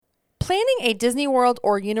Planning a Disney World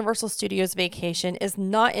or Universal Studios vacation is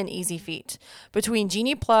not an easy feat. Between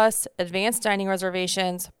Genie Plus, advanced dining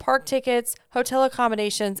reservations, park tickets, hotel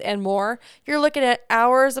accommodations, and more, you're looking at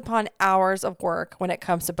hours upon hours of work when it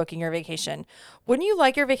comes to booking your vacation. Wouldn't you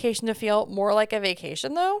like your vacation to feel more like a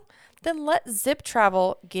vacation, though? Then let Zip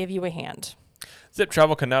Travel give you a hand. Zip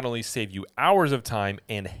Travel can not only save you hours of time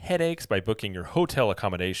and headaches by booking your hotel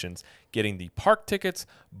accommodations, getting the park tickets,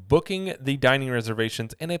 booking the dining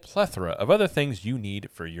reservations, and a plethora of other things you need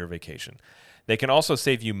for your vacation. They can also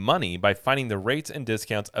save you money by finding the rates and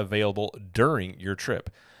discounts available during your trip.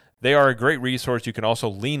 They are a great resource you can also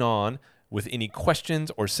lean on with any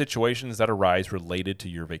questions or situations that arise related to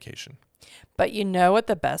your vacation. But you know what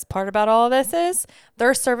the best part about all of this is?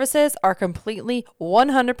 Their services are completely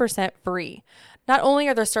 100% free. Not only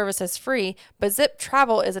are their services free, but Zip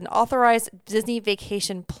Travel is an authorized Disney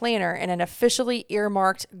vacation planner and an officially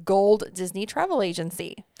earmarked Gold Disney travel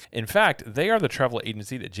agency. In fact, they are the travel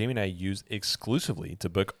agency that Jamie and I use exclusively to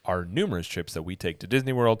book our numerous trips that we take to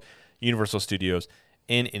Disney World, Universal Studios,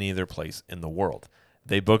 and any other place in the world.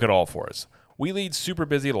 They book it all for us. We lead super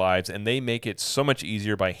busy lives, and they make it so much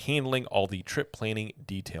easier by handling all the trip planning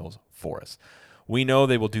details for us. We know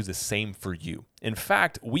they will do the same for you. In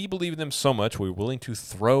fact, we believe in them so much we're willing to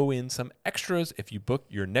throw in some extras if you book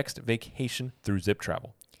your next vacation through Zip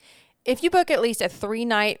Travel. If you book at least a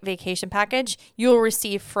 3-night vacation package, you'll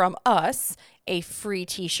receive from us a free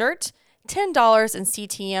t-shirt, $10 in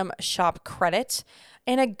CTM shop credit,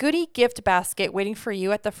 and a goodie gift basket waiting for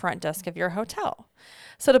you at the front desk of your hotel.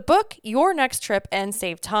 So to book your next trip and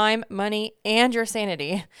save time, money, and your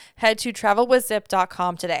sanity, head to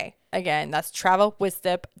travelwithzip.com today. Again, that's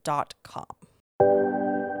travelwithzip.com.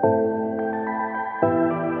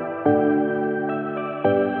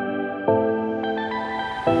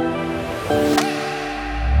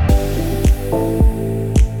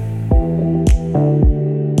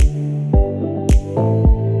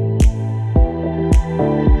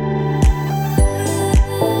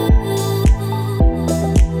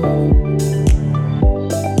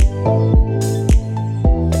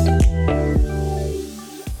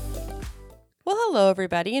 Hello,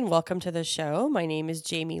 everybody, and welcome to the show. My name is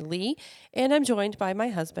Jamie Lee, and I'm joined by my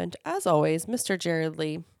husband, as always, Mr. Jared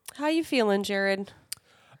Lee. How you feeling, Jared?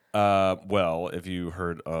 Well, if you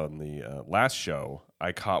heard on the last show,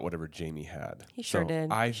 I caught whatever Jamie had. He sure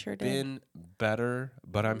did. I've been better,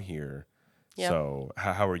 but I'm here. Yep. So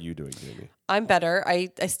how are you doing, Jamie? I'm better. I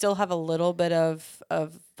still have a little bit of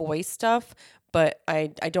voice stuff, but I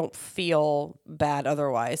don't feel bad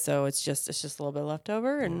otherwise. So it's just a little bit left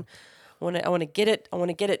over, and I want to get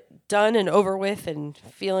it done and over with, and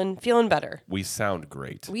feeling better. We sound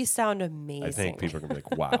great. We sound amazing. I think people are gonna be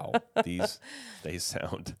like, "Wow, they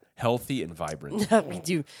sound healthy and vibrant." We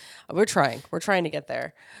do. We're trying to get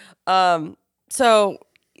there. So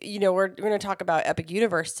we're going to talk about Epic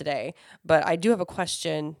Universe today, but I do have a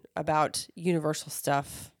question about Universal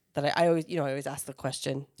stuff that I always ask the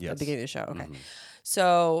question at the beginning of the show. Okay. Mm-hmm.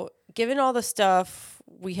 So given all the stuff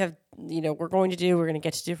we have, we're going to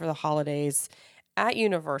get to do for the holidays at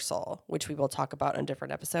Universal, which we will talk about in a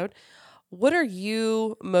different episode, what are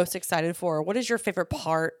you most excited for? What is your favorite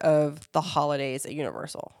part of the holidays at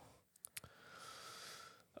Universal?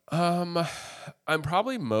 I'm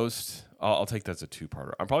probably I'll take that as a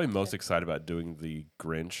two-parter. I'm probably most excited about doing the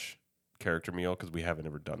Grinch character meal because we haven't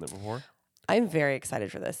ever done it before. I'm very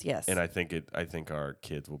excited for this. Yes, and I think our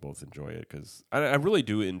kids will both enjoy it because I really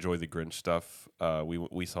do enjoy the Grinch stuff.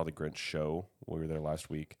 We saw the Grinch show when we were there last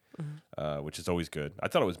week, which is always good. I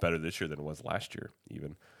thought it was better this year than it was last year,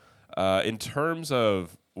 even. In terms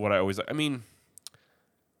of what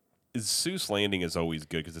Seuss Landing is always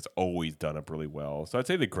good because it's always done up really well. So I'd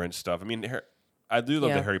say the Grinch stuff. I mean, I do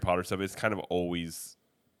love the Harry Potter stuff. It's kind of always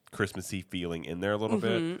Christmassy feeling in there a little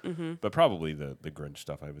bit, but probably the Grinch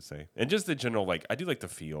stuff, I would say. And just the general, I do like the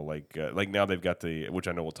feel, like now they've got which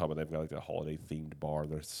I know we'll talk about, they've got the holiday themed bar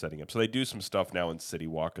they're setting up. So they do some stuff now in City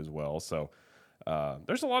Walk as well. So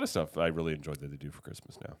there's a lot of stuff I really enjoyed that they do for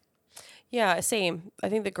Christmas now. Yeah, same. I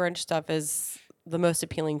think the Grinch stuff is the most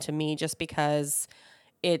appealing to me just because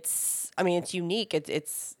it's unique.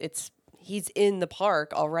 It's he's in the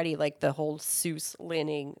park already. Like the whole Seuss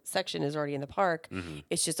Landing section is already in the park. Mm-hmm.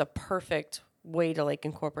 It's just a perfect way to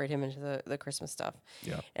incorporate him into the Christmas stuff.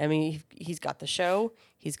 Yeah. I mean, he's got the show,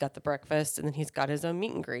 he's got the breakfast, and then he's got his own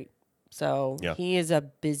meet and greet. So he is a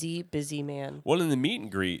busy, busy man. Well, in the meet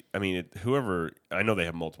and greet, I mean, I know they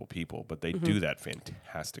have multiple people, but they do that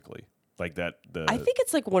fantastically. Like that. I think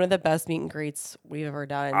it's one of the best meet and greets we've ever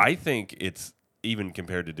done. I think it's even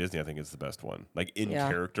compared to Disney, I think it's the best one. Like in Yeah.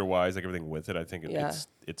 character wise, like everything with it, I think Yeah.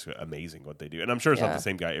 it's amazing what they do. And I'm sure it's not Yeah. the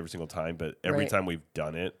same guy every single time, but every Right. time we've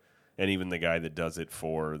done it, and even the guy that does it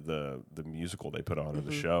for the musical they put on or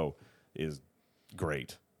the show is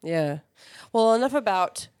great. Yeah. Well, enough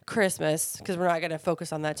about Christmas because we're not going to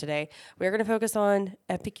focus on that today. We're going to focus on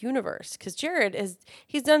Epic Universe because Jared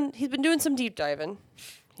he's been doing some deep diving.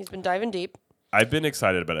 He's been diving deep. I've been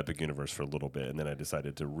excited about Epic Universe for a little bit, and then I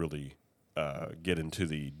decided to really get into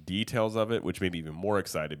the details of it, which made me even more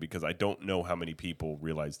excited because I don't know how many people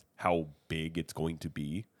realize how big it's going to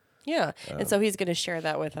be. Yeah. And so he's going to share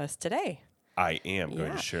that with us today. I am going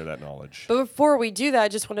Yeah. to share that knowledge. But before we do that, I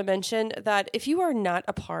just want to mention that if you are not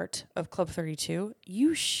a part of Club 32,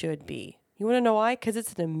 you should be. You want to know why? Because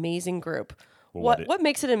it's an amazing group. Well, What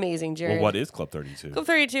makes it amazing, Jared? Well, what is Club 32? Club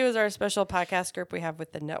 32 is our special podcast group we have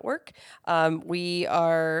with the network. We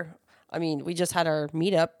just had our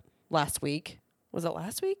meetup last week. Was it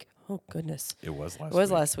last week? Oh, goodness. It was last It was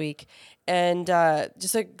week. last week. And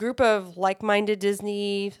just a group of like-minded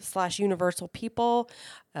Disney/Universal people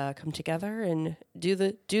come together and do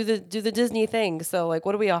the Disney thing. So, like,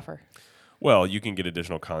 what do we offer? Well, you can get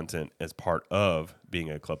additional content as part of being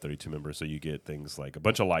a Club 32 member. So you get things like a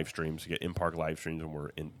bunch of live streams. You get in-park live streams when we're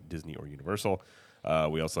in Disney or Universal.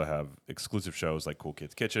 We also have exclusive shows like Cool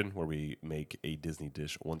Kids Kitchen, where we make a Disney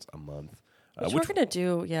dish once a month. Which we're going to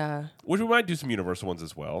do, yeah. Which we might do some Universal ones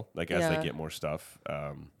as well, like as Yeah. they get more stuff.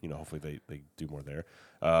 Hopefully they do more there.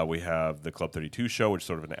 We have the Club 32 show, which is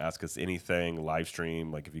sort of an Ask Us Anything live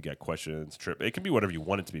stream. Like if you got questions, trip, it can be whatever you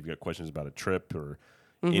want it to be. If you got questions about a trip or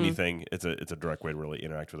anything, it's a direct way to really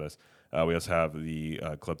interact with us. We also have the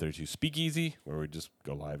Club 32 Speakeasy, where we just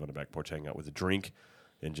go live on the back porch, hang out with a drink,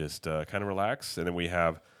 and just kind of relax. And then we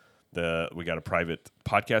have we got a private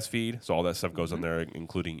podcast feed, so all that stuff goes on there,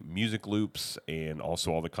 including music loops and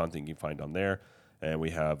also all the content you can find on there. And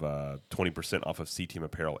we have 20% off of CTM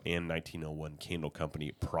Apparel and 1901 Candle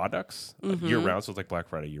Company products year round, so it's like Black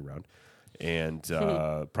Friday year round. And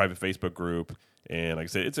private Facebook group, and like I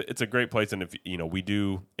said, it's a great place. And if we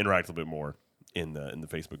do interact a little bit more in the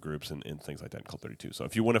Facebook groups and things like that in Club 32. So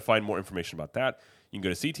if you want to find more information about that, you can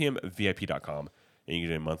go to ctmvip.com. And you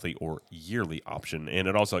get a monthly or yearly option. And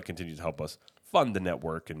it also continues to help us fund the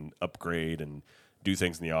network and upgrade and do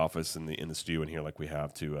things in the office and in the studio in here like we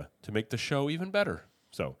have to make the show even better.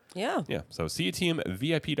 So Yeah. So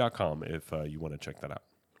ctmvip.com if you want to check that out.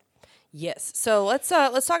 Yes. So let's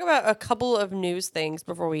talk about a couple of news things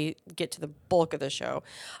before we get to the bulk of the show.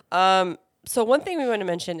 So one thing we want to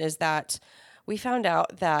mention is that we found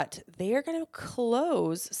out that they are going to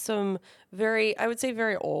close some very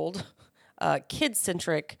old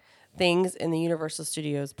kid-centric things in the Universal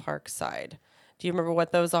Studios park side. Do you remember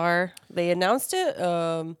what those are? They announced it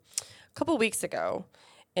a couple weeks ago,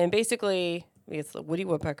 and basically it's the Woody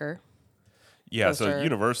Woodpecker. Yeah, poster. so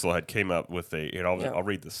Universal had came up with I'll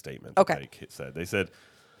read the statement that Okay. they said. They said,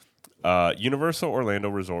 Universal Orlando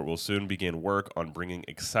Resort will soon begin work on bringing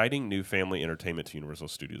exciting new family entertainment to Universal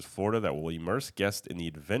Studios Florida that will immerse guests in the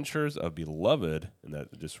adventures of beloved, and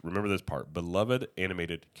that just remember this part, beloved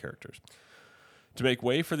animated characters. To make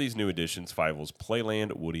way for these new additions, Fievel's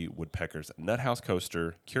Playland, Woody Woodpecker's Nuthouse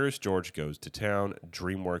Coaster, Curious George Goes to Town,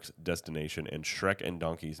 DreamWorks Destination, and Shrek and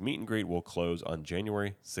Donkey's Meet and Greet will close on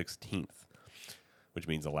January 16th, which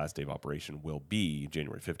means the last day of operation will be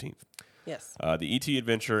January 15th. Yes. The ET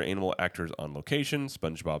Adventure Animal Actors on Location,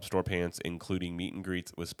 SpongeBob StorePants, including meet and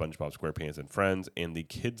greets with SpongeBob SquarePants and friends, and the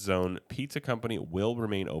Kids Zone Pizza Company will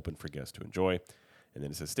remain open for guests to enjoy. And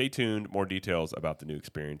then it says, stay tuned. More details about the new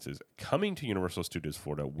experiences coming to Universal Studios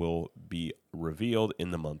Florida will be revealed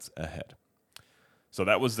in the months ahead. So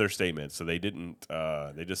that was their statement. So they didn't,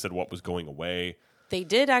 they just said what was going away. They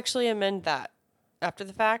did actually amend that after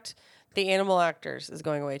the fact. The Animal Actors is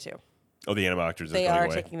going away too. Oh, the Animal Actors is They going are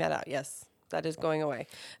away. taking that out. Yes, that is going away.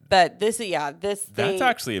 But that's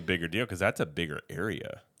actually a bigger deal because that's a bigger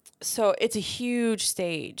area. So it's a huge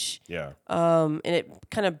stage. Yeah. And it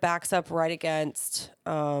kind of backs up right against,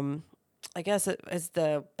 I guess it is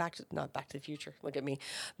not Back to the Future. Look at me.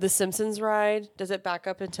 The Simpsons ride. Does it back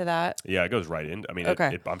up into that? Yeah, it goes right in. I mean,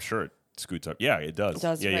 Okay. I'm sure it scoots up. Yeah, it does. It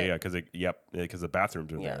does, Yeah, right. yeah. Because the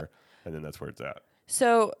bathrooms are Yeah. there, and then that's where it's at.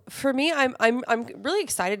 So for me, I'm really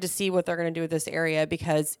excited to see what they're going to do with this area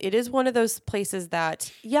because it is one of those places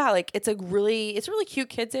that, like it's a really cute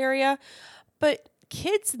kids area, but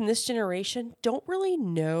kids in this generation don't really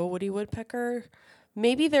know Woody Woodpecker.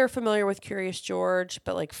 Maybe they're familiar with Curious George,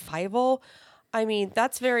 but like Fievel, I mean,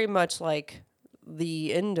 that's very much like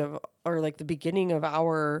the end of, or like the beginning of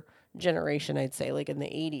our generation, I'd say, like in the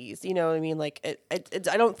 80s. You know what I mean? Like,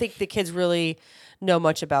 I don't think the kids really know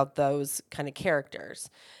much about those kind of characters.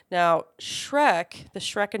 Now, Shrek, the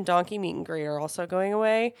Shrek and Donkey meet and greet are also going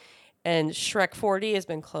away, and Shrek 4D has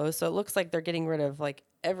been closed, so it looks like they're getting rid of like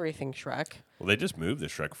everything Shrek. Well, they just moved the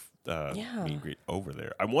Shrek Yeah. meet and greet over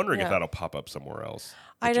there. I'm wondering if Yeah. that'll pop up somewhere else.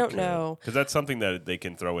 I don't know. Because that's something that they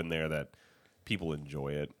can throw in there that people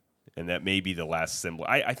enjoy it. And that may be the last semblance.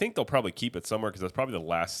 I think they'll probably keep it somewhere because that's probably the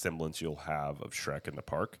last semblance you'll have of Shrek in the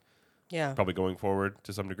park. Yeah. Probably going forward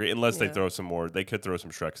to some degree. Unless they Yeah. throw some more. They could throw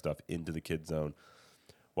some Shrek stuff into the kid zone.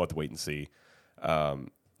 We'll have to wait and see.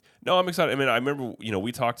 No, I'm excited. I mean, I remember,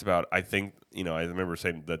 we talked about, I think, I remember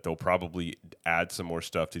saying that they'll probably add some more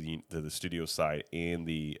stuff to the studio side and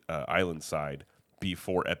the island side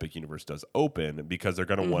before Epic Universe does open because they're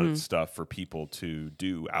going to want stuff for people to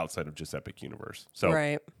do outside of just Epic Universe. So,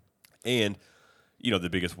 Right. and, the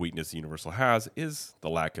biggest weakness Universal has is the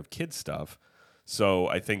lack of kid stuff. So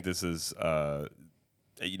I think this is, I'm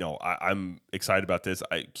excited about this.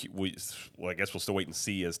 I guess we'll still wait and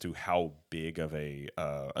see as to how big of a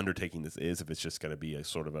undertaking this is. If it's just going to be a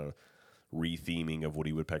sort of a retheming of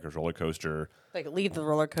Woody Woodpecker's Roller Coaster. Like leave the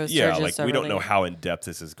roller coaster. Yeah, just like so we don't really- know how in depth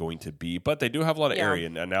this is going to be, but they do have a lot of Yeah. area.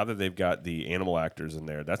 And now that they've got the animal actors in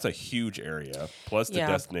there, that's a huge area. Plus the Yeah.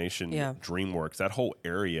 destination, Yeah. DreamWorks, that whole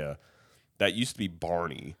area that used to be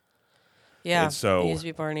Barney. Yeah. And so- it used to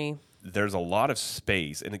be Barney. There's a lot of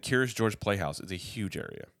space, and the Curious George Playhouse is a huge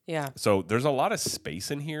area. Yeah. So there's a lot of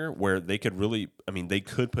space in here where they could really, they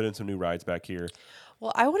could put in some new rides back here.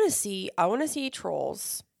 Well, I want to see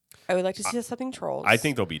Trolls. I would like to see something Trolls. I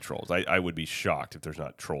think there'll be trolls. I would be shocked if there's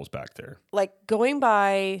not trolls back there. like going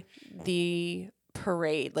by the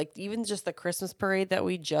parade, like even just the Christmas parade that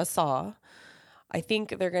we just saw. I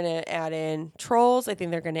think they're going to add in Trolls. I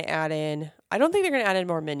think they're going to add in, I don't think they're going to add in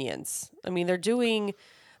more Minions. I mean, they're doing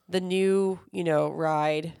the new,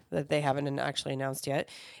 ride that they haven't actually announced yet.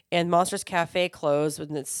 And Monsters Cafe closed,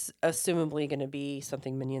 and it's assumably going to be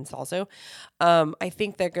something Minions also. I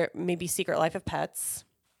think they're maybe Secret Life of Pets.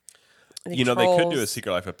 I think They could do a Trolls-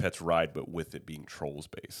 Secret Life of Pets ride, but with it being trolls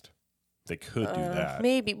based. They could do that.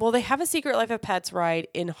 Maybe. Well, they have a Secret Life of Pets ride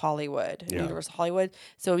in Hollywood, in Yeah. Universal Hollywood.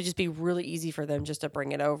 So it would just be really easy for them just to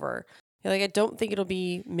bring it over. Like I don't think it'll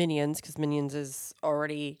be Minions because Minions is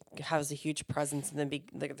already has a huge presence in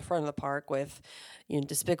the front of the park with,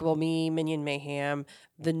 Despicable Me, Minion Mayhem,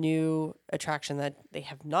 the new attraction that they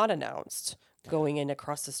have not announced going in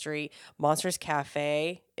across the street. Monsters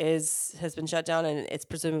Cafe has been shut down, and it's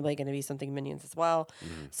presumably going to be something Minions as well.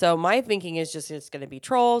 So my thinking is just it's going to be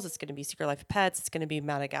Trolls, it's going to be Secret Life of Pets, it's going to be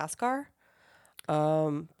Madagascar.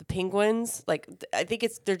 The Penguins, I think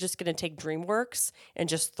they're just going to take DreamWorks and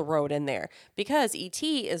just throw it in there because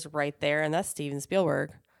E.T. is right there, and that's Steven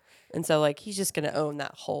Spielberg, and so he's just going to own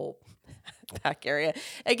that whole back area.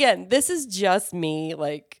 Again, this is just me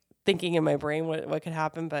thinking in my brain what could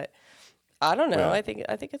happen, but I don't know. Yeah. I think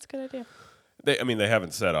it's a good idea. They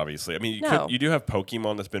haven't said, obviously. No. You do have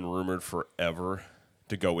Pokemon that's been rumored forever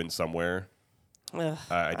to go in somewhere. Ugh,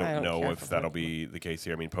 I don't know care if for that'll Pokemon. be the case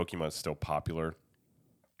here. Pokemon is still popular.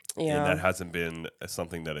 Yeah, And that hasn't been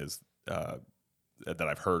something that is that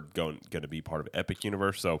I've heard going to be part of Epic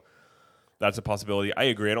Universe. So that's a possibility. I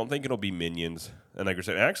agree. I don't think it'll be Minions. And like you're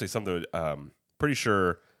saying, actually something pretty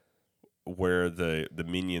sure where the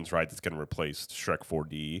Minions ride that's going to replace Shrek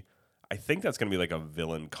 4D, I think that's going to be like a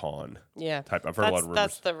villain con yeah. type. I've heard a lot of rumors.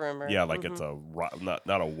 That's the rumor. Yeah, like it's a not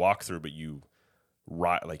a walkthrough, but you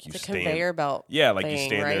ride like you It's a stand. conveyor belt. Yeah, like you thing,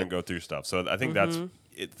 stand right? there and go through stuff. So I think that's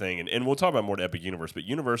it thing. And we'll talk about more to Epic Universe, but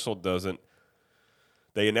Universal doesn't.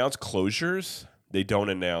 They announce closures. They don't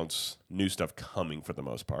announce new stuff coming for the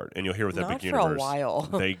most part. And you'll hear with Not Epic for a Universe, while.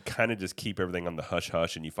 they kind of just keep everything on the hush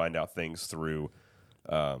hush, and you find out things through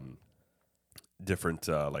different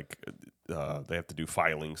they have to do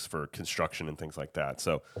filings for construction and things like that.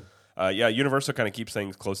 So Universal kind of keeps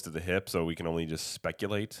things close to the hip, so we can only just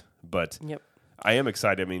speculate. But Yep. I am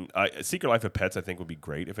excited. Secret Life of Pets I think would be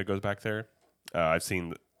great if it goes back there. I've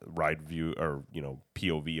seen ride view or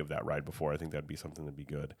POV of that ride before. I think that'd be something that'd be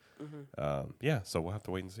good. So we'll have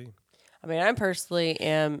to wait and see. I personally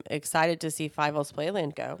am excited to see Five O's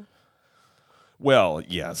Playland go. Well,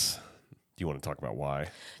 yes. Do you want to talk about why?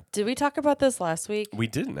 Did we talk about this last week? We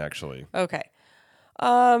didn't actually. Okay.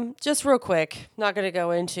 Just real quick, not going to go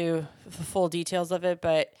into the full details of it,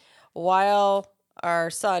 but while our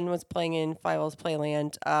son was playing in Five O's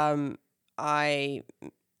Playland, I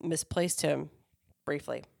misplaced him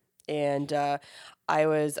briefly. And I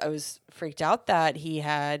was freaked out that he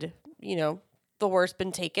had, the worst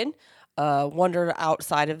been taken. wandered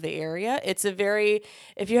outside of the area. It's a very,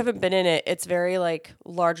 if you haven't been in it, it's very like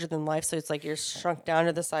larger than life. So it's like you're shrunk down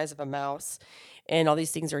to the size of a mouse, and all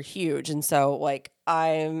these things are huge. And so like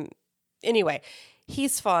anyway,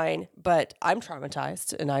 he's fine, but I'm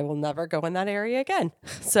traumatized and I will never go in that area again.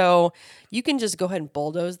 So you can just go ahead and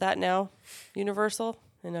bulldoze that now, Universal,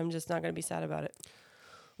 and I'm just not going to be sad about it.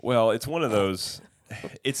 Well, it's one of those.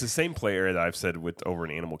 It's the same play area that I've said with over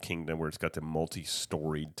in Animal Kingdom, where it's got the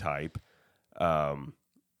multi-storied type. I don't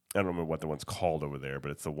remember what the one's called over there,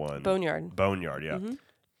 but it's the one Boneyard. Boneyard, yeah. Mm-hmm.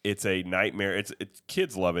 It's a nightmare. It's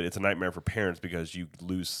kids love it. It's a nightmare for parents because you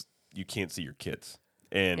can't see your kids,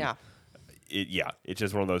 and Yeah. It's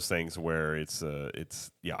just one of those things where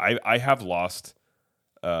I have lost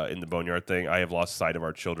in the Boneyard thing. I have lost sight of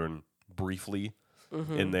our children briefly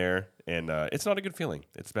in there, and it's not a good feeling.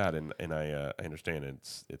 It's bad, and I understand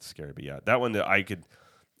it's scary. But yeah, that one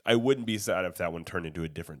I wouldn't be sad if that one turned into a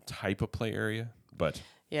different type of play area. But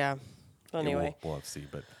Yeah. Well, anyway. we'll have to see.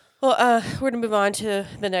 But Well, we're going to move on to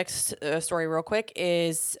the next story real quick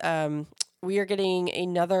is we are getting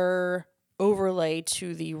another overlay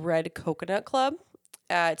to the Red Coconut Club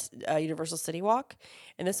at Universal City Walk.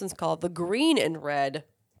 And this one's called the Green and Red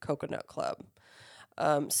Coconut Club.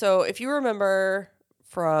 So if you remember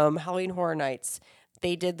from Halloween Horror Nights,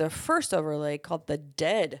 they did the first overlay called the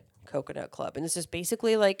Dead Coconut Club. And this is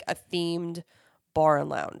basically like a themed bar and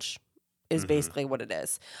lounge is basically what it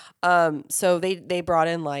is. So they brought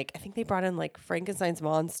in like, I think they brought in like Frankenstein's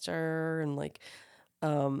monster and like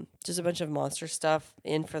just a bunch of monster stuff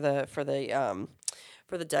in for the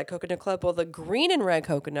Dead Coconut Club. Well, the Green and Red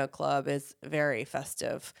Coconut Club is very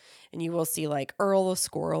festive, and you will see like Earl the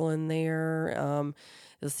Squirrel in there.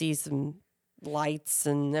 You'll see some lights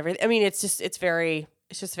and everything. I mean, it's just very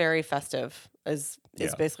festive. Is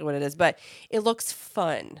basically what it is. But it looks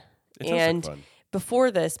fun. it does look fun.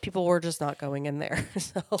 Before this, people were just not going in there.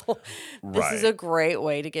 So this is a great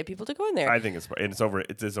way to get people to go in there. I think it's over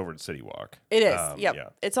at City Walk. It is. Yep. Yeah.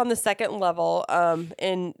 It's on the second level.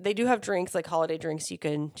 And they do have drinks, like holiday drinks you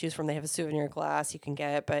can choose from. They have a souvenir glass you can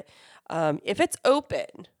get. But if it's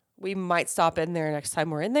open, we might stop in there next time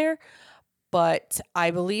we're in there. But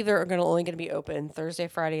I believe they're only going to be open Thursday,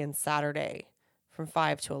 Friday, and Saturday from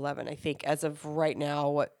 5 to 11, I think, as of right now,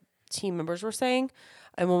 what team members were saying.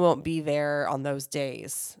 And we won't be there on those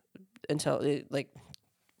days until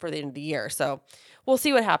for the end of the year. So we'll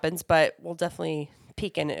see what happens, but we'll definitely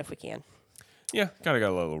peek in it if we can. Yeah, kind of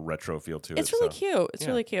got a little retro feel to it. It's really cute. It's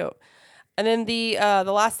really cute. And then the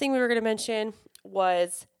last thing we were going to mention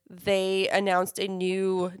was they announced a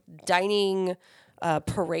new dining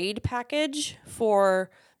parade package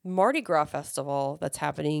for Mardi Gras Festival that's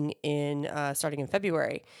happening starting in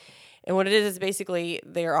February. And what it is basically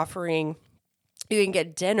they're offering. You can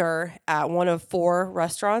get dinner at one of 4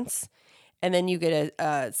 restaurants, and then you get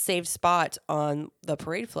a saved spot on the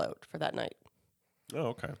parade float for that night. Oh,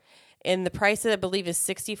 okay. And the price, I believe, is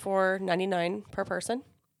 $64.99 per person.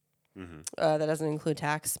 Mm-hmm. That doesn't include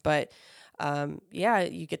tax, but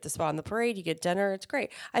you get the spot on the parade, you get dinner. It's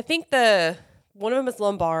great. I think one of them is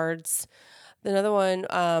Lombard's. Another one,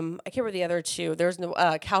 I can't remember the other two. There's no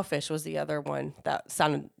Cowfish was the other one that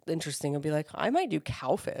sounded interesting. I'd be like, I might do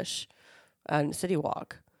Cowfish on City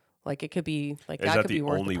Walk. Like it could be like that could the be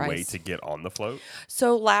worth only the price. way to get on the float?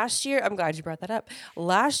 So last year, I'm glad you brought that up.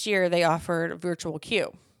 Last year they offered a virtual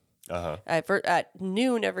queue. At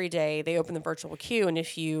noon every day, they opened the virtual queue, and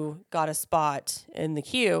if you got a spot in the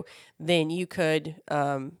queue, then you could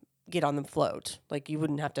get on the float. Like you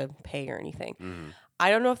wouldn't have to pay or anything. Mm-hmm. I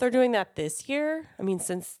don't know if they're doing that this year. I mean,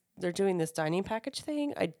 since they're doing this dining package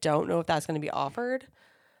thing, I don't know if that's going to be offered.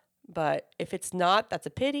 But if it's not, that's a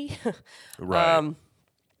pity. Right.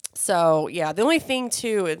 So, yeah, the only thing,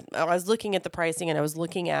 too, I was looking at the pricing and I was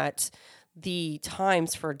looking at the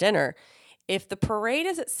times for dinner. If the parade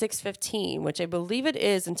is at 6:15, which I believe it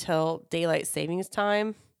is until daylight savings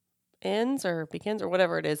time ends or begins or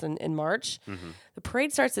whatever it is in March, the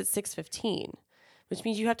parade starts at 6:15, which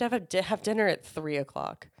means you have to have dinner at 3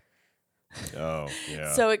 o'clock. Oh,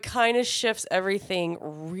 yeah. So it kind of shifts everything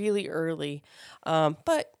really early.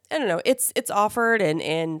 But I don't know. It's offered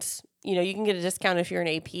and you can get a discount if you're an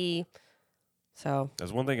AP. So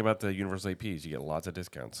there's one thing about the Universal APs, you get lots of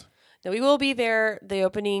discounts. now we will be there the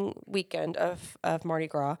opening weekend of Mardi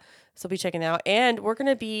Gras. So we'll be checking out. And we're going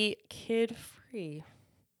to be kid free.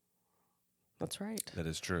 That's right. That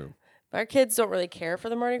is true. Our kids don't really care for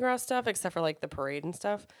the Mardi Gras stuff except for like the parade and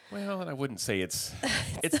stuff. Well, and I wouldn't say it's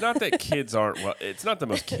not that kids aren't. Well, it's not the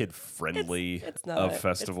most kid friendly of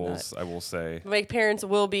festivals. I will say. My parents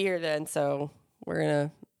will be here then, so we're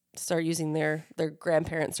gonna start using their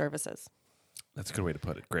grandparent services. That's a good way to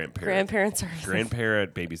put it. Grandparent. Grandparent services.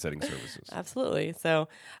 Grandparent babysitting services. Absolutely. So,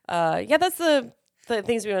 yeah, that's the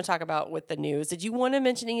things we want to talk about with the news. Did you want to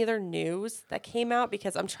mention any other news that came out?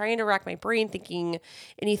 Because I'm trying to rack my brain thinking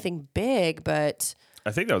anything big, but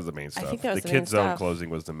I think that was the main stuff. think that was the the main Kids Zone stuff. closing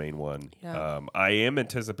was the main one. Yeah. I am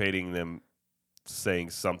anticipating them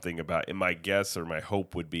saying something about, and my guess or my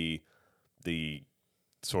hope would be the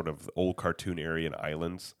sort of old cartoon area and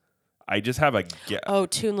islands. I just have a guess. oh,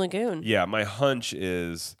 Toon Lagoon. Yeah, my hunch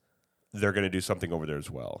is they're going to do something over there as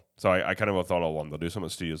well. So I kind of thought all along they'll do something on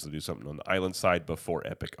studios, they'll do something on the island side before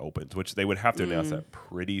Epic opens, which they would have to announce that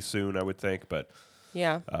pretty soon, I would think. But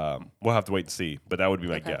Yeah. we'll have to wait and see. But that would be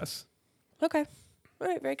my guess. Okay. All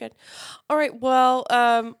right. Very good. All right. Well,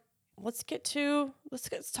 let's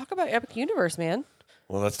talk about Epic Universe, man.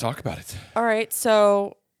 Well, let's talk about it. All right.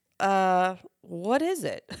 So, what is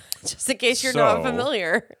it? Just in case you're not So-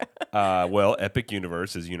 familiar. Well, Epic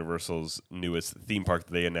Universe is Universal's newest theme park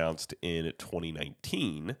that they announced in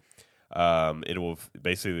 2019. It will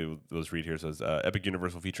basically, let's read here, it says Epic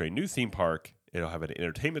Universe will feature a new theme park. It'll have an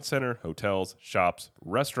entertainment center, hotels, shops,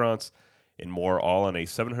 restaurants, and more, all on a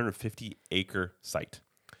 750-acre site.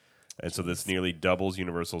 And so this nearly doubles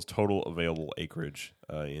Universal's total available acreage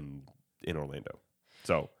in Orlando.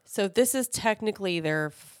 So this is technically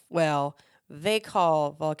they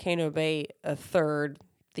call Volcano Bay a third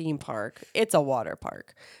theme park. It's a water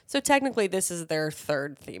park. So technically this is their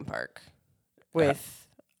third theme park with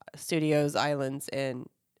studios, islands, and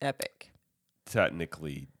Epic.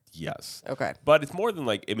 Technically, yes. Okay. But it's more than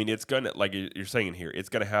it's going to, like you're saying in here, it's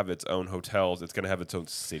going to have its own hotels. It's going to have its own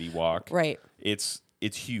city walk. Right. It's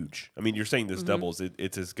huge. I mean, you're saying this doubles.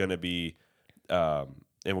 It's just going to be,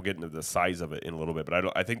 and we'll get into the size of it in a little bit,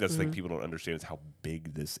 but I think that's the thing people don't understand is how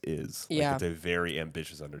big this is. Yeah. It's a very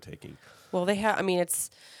ambitious undertaking. Well, and I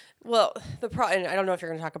don't know if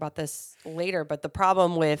you're going to talk about this later, but the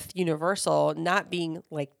problem with Universal not being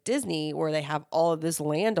like Disney, where they have all of this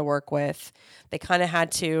land to work with, they kind of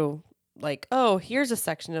had to here's a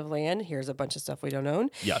section of land, here's a bunch of stuff we don't own.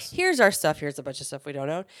 Yes. Here's our stuff, here's a bunch of stuff we don't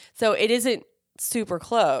own. So it isn't super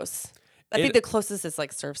close. I think the closest is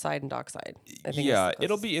like Surfside and Dockside. I think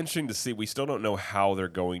it'll be interesting to see. We still don't know how they're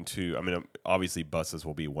going to. I mean, obviously buses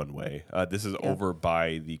will be one way. This is over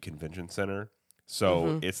by the convention center,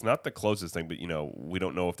 so it's not the closest thing. But we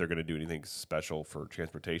don't know if they're going to do anything special for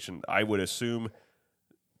transportation. I would assume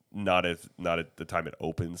not at the time it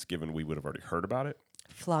opens, given we would have already heard about it.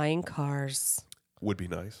 flying cars. Would be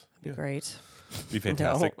nice. Be great. Be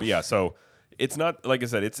fantastic. No. But yeah, so it's not, like I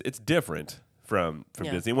said, it's different from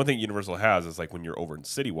Disney. And one thing Universal has is like when you're over in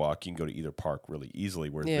City Walk, you can go to either park really easily.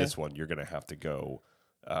 Whereas this one, you're going to have to go,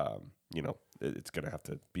 it's going to have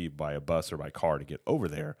to be by a bus or by car to get over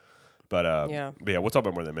there. But we'll talk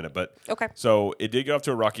about more in a minute. But Okay. So it did get off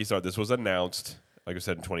to a rocky start. This was announced, like I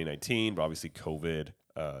said, in 2019, but obviously COVID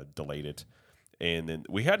delayed it. And then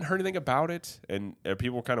we hadn't heard anything about it, and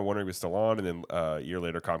people were kind of wondering if it was still on. And then a year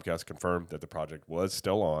later, Comcast confirmed that the project was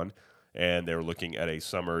still on, and they were looking at a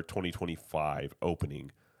summer 2025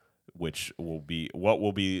 opening, which will be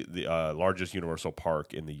the largest Universal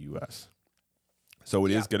park in the U.S. So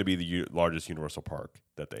it is going to be the largest Universal park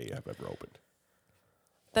that they have ever opened.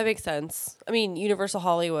 That makes sense. I mean, Universal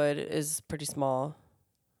Hollywood is pretty small.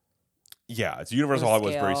 Yeah, it's Universal On a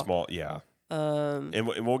Hollywood's very scale. small. Yeah. And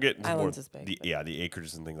we'll get into Islands more is big, the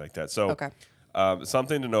acreages and things like that. So Okay.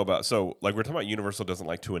 Something to know about. So like we're talking about, Universal doesn't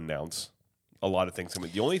like to announce a lot of things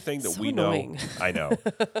coming. The only thing that So we annoying. know, I know.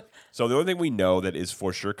 So the only thing we know that is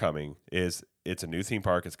for sure coming is it's a new theme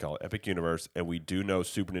park. It's called Epic Universe, and we do know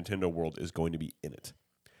Super Nintendo World is going to be in it.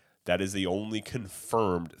 That is the only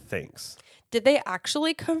confirmed things. Did they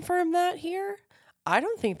actually confirm that here? I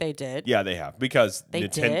don't think they did. Yeah, they have, because They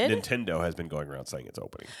did? Nintendo has been going around saying it's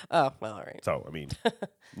opening. Oh, well, all right. So, I mean,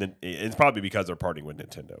 it's probably because they're partnering with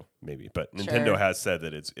Nintendo, maybe. But Nintendo Sure. has said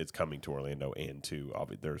that it's coming to Orlando, and to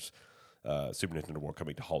there's Super Nintendo World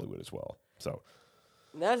coming to Hollywood as well. So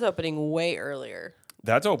That's opening way earlier.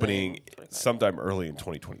 that's opening sometime early in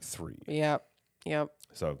 2023. Yep.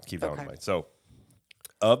 So keep that Okay. in mind. So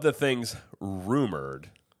of the things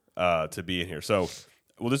rumored to be in here, so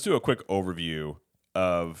we'll just do a quick overview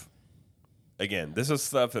of. Again, this is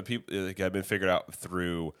stuff that people have been figured out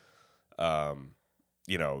through,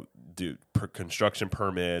 construction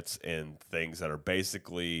permits and things that are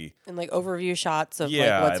basically And like overview shots of like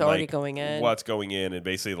what's and, already like, going in. what's going in, and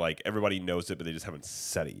basically like everybody knows it, but they just haven't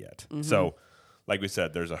said it yet. So, like we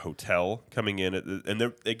said, there's a hotel coming in,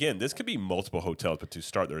 and again, this could be multiple hotels, but to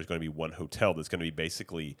start, there's going to be one hotel that's going to be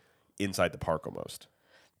basically inside the park almost.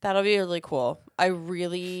 That'll be really cool. I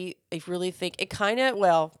really think it kind of,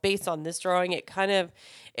 well, based on this drawing,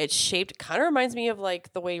 it's shaped, kind of reminds me of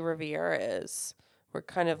like the way Riviera is. We're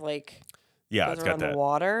kind of like Yeah, goes it's got around the that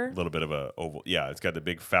water. little bit of a oval. Yeah, it's got the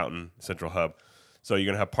big fountain central hub. So you're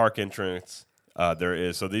gonna have park entrance. There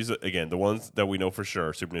is so these again the ones that we know for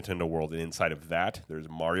sure Super Nintendo World. And inside of that, there's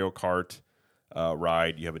Mario Kart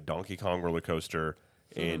ride. You have a Donkey Kong roller coaster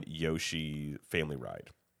and Yoshi Family Ride.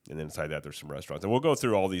 And then inside that, there's some restaurants. And we'll go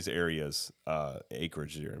through all these areas,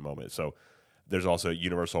 acreage here in a moment. So there's also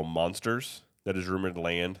Universal Monsters that is rumored to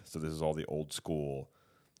land. So this is all the old school,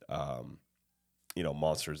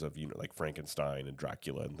 monsters of like Frankenstein and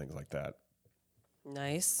Dracula and things like that.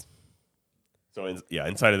 Nice. So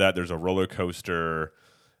inside of that, there's a roller coaster.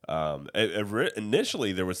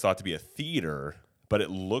 Initially, there was thought to be a theater, but it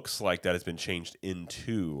looks like that has been changed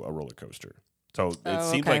into a roller coaster. So it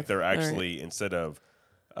seems like they're actually instead of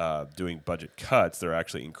doing budget cuts, they're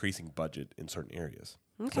actually increasing budget in certain areas.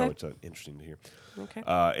 Okay. So it's interesting to hear. Okay.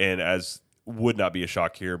 And as would not be a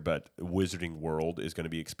shock here, but Wizarding World is going to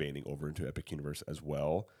be expanding over into Epic Universe as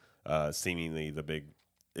well. Seemingly the big,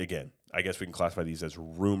 again, I guess we can classify these as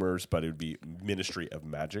rumors, but it would be Ministry of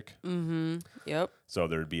Magic. Mm-hmm. Yep. So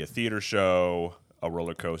there would be a theater show, a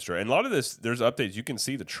roller coaster, and a lot of this. There's updates. You can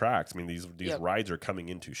see the tracks. I mean, these rides are coming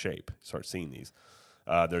into shape. Start seeing these.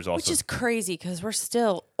 There's also, which is crazy because we're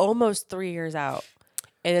still almost 3 years out,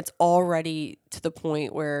 and it's already to the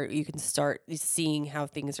point where you can start seeing how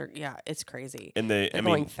things are. Yeah, it's crazy. and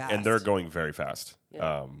going fast. and they're going very fast.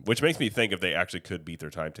 Yeah. Which makes me think if they actually could beat their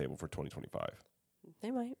timetable for 2025.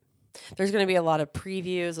 They might. There's going to be a lot of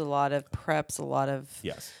previews, a lot of preps, a lot of.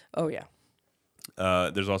 Yes. Oh yeah.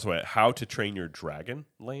 There's also a How to Train Your Dragon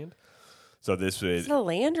land. So this Is it a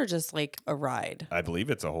land or just like a ride? I believe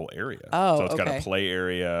it's a whole area. Oh, so it's got okay. a play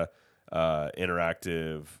area,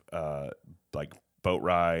 interactive, like boat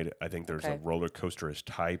ride. I think there's a roller coaster-ish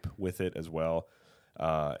type with it as well.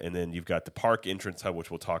 And then you've got the park entrance hub, which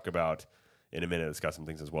we'll talk about in a minute. It's got some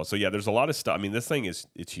things as well. So yeah, there's a lot of stuff. I mean, this thing it's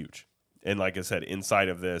huge. And like I said, inside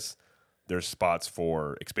of this, there's spots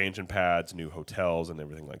for expansion pads, new hotels, and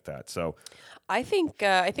everything like that. So I think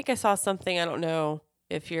I saw something. I don't know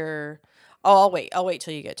if you're. Oh, I'll wait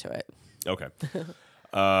till you get to it. okay.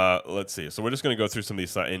 Let's see. So we're just going to go through some of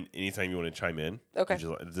these. And anytime you want to chime in, Okay.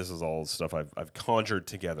 This is all stuff I've conjured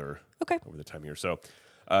together Okay. over the time here. So,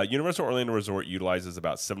 Universal Orlando Resort utilizes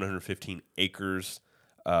about 715 acres,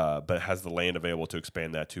 but has the land available to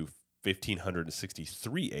expand that to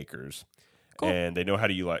 1,563 acres. Cool. And they know how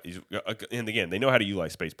to utilize. And again, they know how to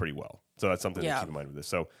utilize space pretty well. So that's something to keep in mind with this.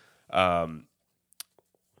 So,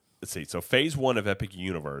 let's see. So phase 1 of Epic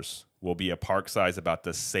Universe will be a park size about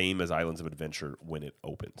the same as Islands of Adventure when it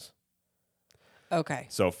opens. Okay.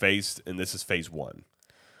 So and this is phase 1.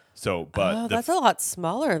 So, but that's a lot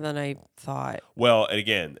smaller than I thought. well, and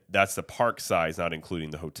again, that's the park size, not including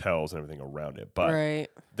the hotels and everything around it. But Right.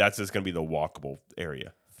 that's just going to be the walkable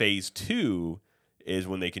area. Phase 2 is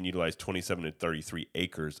when they can utilize 27 to 33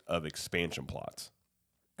 acres of expansion plots.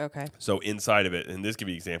 Okay. So inside of it, and this give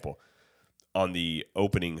you an example, on the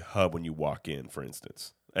opening hub when you walk in, for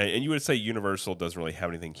instance, and you would say Universal doesn't really have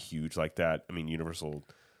anything huge like that. I mean, Universal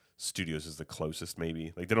Studios is the closest,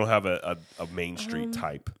 maybe. Like they don't have a Main Street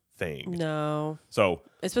type thing. No. So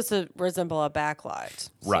It's supposed to resemble a backlot.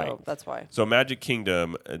 Right. So that's why. So Magic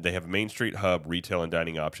Kingdom, they have a Main Street hub, retail and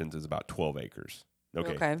dining options is about 12 acres.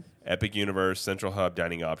 Okay. Epic Universe, Central Hub,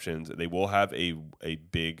 dining options. They will have a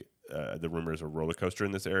big, the rumor is a roller coaster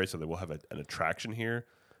in this area, so they will have an attraction here.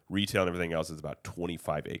 Retail and everything else is about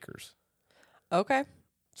 25 acres. Okay.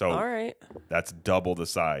 So All right. that's double the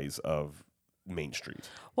size of Main Street.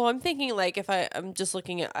 Well, I'm thinking like if I'm just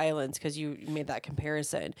looking at islands because you made that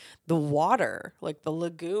comparison. The water, like the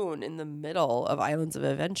lagoon in the middle of Islands of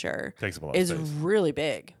Adventure, Takes up a lot of is space. really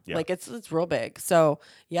big. Yeah. Like it's real big. So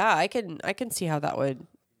yeah, I can see how that would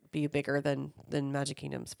be bigger than Magic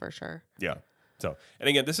Kingdoms for sure. Yeah. So, and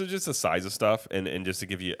again, this is just the size of stuff and just to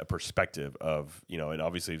give you a perspective of, and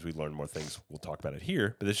obviously as we learn more things, we'll talk about it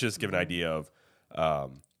here, but this just give an idea of,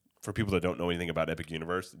 for people that don't know anything about Epic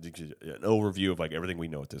Universe, an overview of like everything we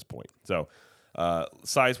know at this point. So,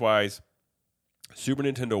 size-wise, Super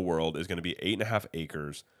Nintendo World is going to be 8.5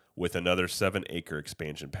 acres with another 7-acre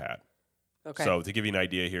expansion pad. Okay. So to give you an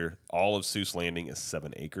idea here, all of Seuss Landing is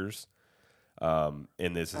 7 acres. And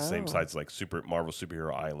this is the same size like Marvel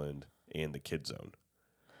Superhero Island and the Kid Zone.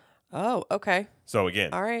 Oh, okay. So again,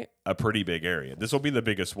 All right. a pretty big area. This will be the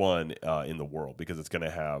biggest one in the world because it's going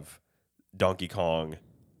to have Donkey Kong,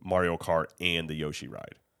 Mario Kart, and the Yoshi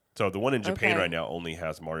ride. So the one in Japan right now only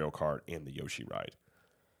has Mario Kart and the Yoshi ride.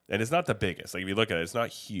 And it's not the biggest. Like if you look at it, it's not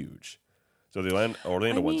huge. So the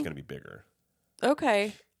Orlando one's mean- going to be bigger.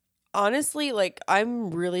 Okay. Honestly, like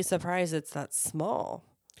I'm really surprised it's that small.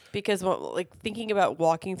 Because like thinking about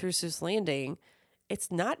walking through Seuss Landing,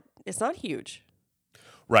 it's not huge.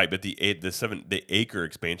 Right, but the acre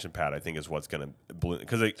expansion pad I think is what's going to balloon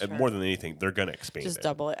because more than anything they're going to expand Just it.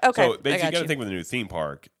 double it. Okay. So basically, I you got got to think with a new theme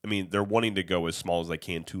park. I mean, they're wanting to go as small as they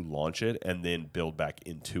can to launch it and then build back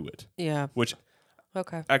into it, Yeah. which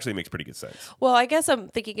Okay. actually makes pretty good sense. Well, I guess I'm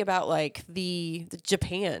thinking about like the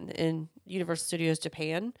Japan in Universal Studios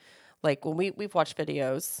Japan. Like when we've watched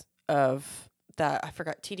videos of that, I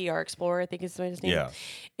forgot TDR Explorer, I think is his name. Yeah,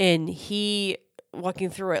 And he walking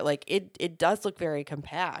through it, like it does look very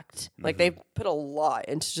compact. Like they put a lot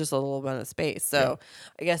into just a little amount of space. So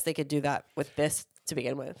I guess they could do that with this to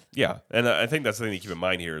begin with. yeah, and I think that's the thing to keep in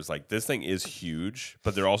mind here is like this thing is huge,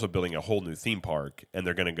 but they're also building a whole new theme park, and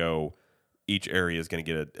they're going to go. Each area is going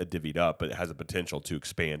to get a divvied up, but it has a potential to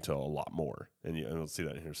expand to a lot more, and we'll see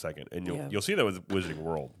that in here a second. And you'll see that with Wizarding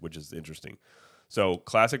World, which is interesting. So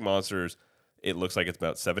Classic Monsters, it looks like it's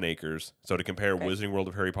about 7 acres. So to compare, Wizarding World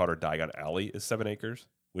of Harry Potter Diagon Alley is 7 acres,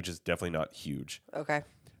 which is definitely not huge. Okay.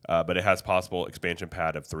 But it has possible expansion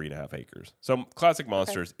pad of 3.5 acres. So Classic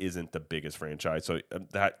Monsters isn't the biggest franchise. So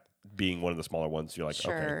that being one of the smaller ones, you're like,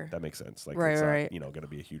 Sure. okay, that makes sense. Like Right, it's right. not, going to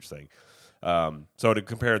be a huge thing. So to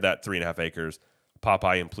compare that 3.5 acres,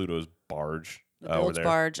 Popeye and Pluto's barge over Bilge there,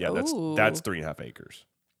 barge. yeah, that's Ooh. 3.5 acres.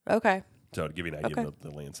 Okay. So to give you an idea of the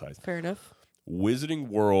land size, Fair enough. Wizarding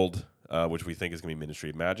World, which we think is going to be Ministry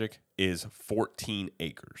of Magic, is 14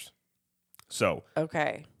 acres. So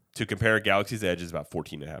Okay. to compare, Galaxy's Edge is about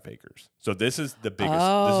 14.5 acres. So this is the biggest.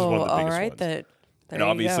 This is one of the all biggest right. ones. There And you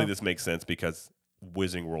obviously, go. this makes sense because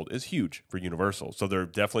Wizarding World is huge for Universal. So they're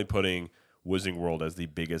definitely putting Wizarding World as the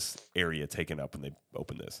biggest area taken up when they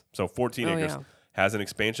open this. So 14 acres yeah. has an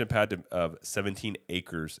expansion pad of 17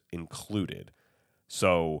 acres included.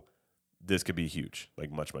 So this could be huge,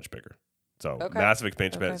 like much, much bigger. So massive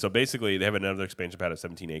expansion pad. So basically, they have another expansion pad of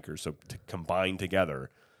 17 acres. So to combine together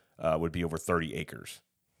would be over 30 acres.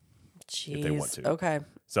 Jeez. if they want to. Okay.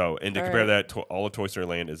 So, and to All compare right. that, to all of Toy Story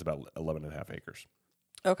Land is about 11.5 acres.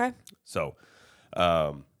 Okay. So,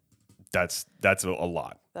 that's a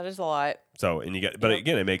lot. That is a lot. So, and you get, but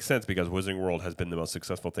again, it makes sense because Wizarding World has been the most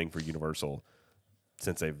successful thing for Universal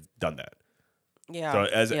since they've done that. Yeah. So,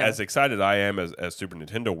 as yeah. excited I am as Super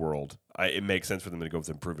Nintendo World, it makes sense for them to go with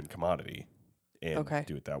a proven commodity and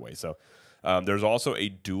do it that way. So, there's also a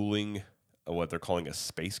dueling, what they're calling a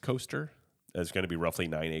space coaster. It's going to be roughly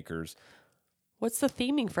 9 acres. What's the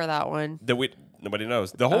theming for that one? Nobody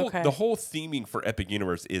knows. The whole theming for Epic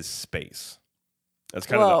Universe is space. That's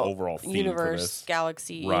kind of the overall theme universe, for this.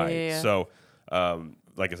 galaxy. Right. Yeah. So,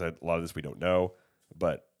 like I said, a lot of this we don't know,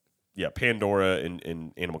 but yeah, Pandora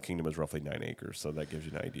in Animal Kingdom is roughly 9 acres, so that gives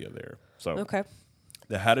you an idea there. So, Okay.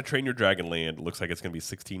 the How to Train Your Dragon Land looks like it's going to be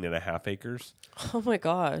 16.5 acres, Oh my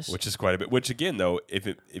gosh. which is quite a bit. Which again, though,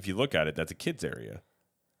 if you look at it, that's a kids area,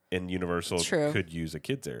 and Universal True. could use a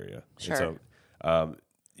kids area. Sure. And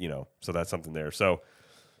so, so that's something there. So,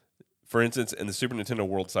 for instance, in the Super Nintendo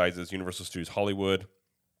world sizes, Universal Studios Hollywood,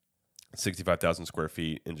 65,000 square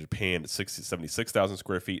feet. In Japan, 76,000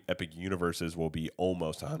 square feet. Epic Universes will be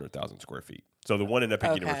almost 100,000 square feet. So the one in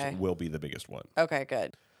Epic Universe will be the biggest one. Okay,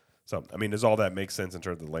 good. So, I mean, does all that make sense in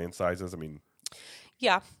terms of the land sizes? I mean,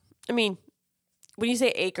 Yeah. I mean, when you say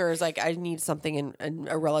acres, like I need something in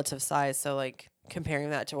a relative size. So like comparing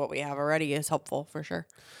that to what we have already is helpful for sure.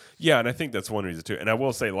 yeah, and I think that's one reason too. And I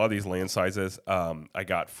will say a lot of these land sizes I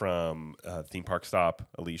got from Theme Park Stop,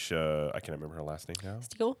 Alicia, I can't remember her last name now.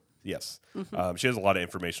 Steele? Yes. She has a lot of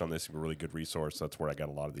information on this, a really good resource. That's where I got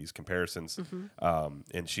a lot of these comparisons.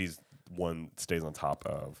 And she's one that stays on top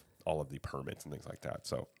of all of the permits and things like that.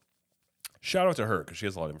 So shout out to her because she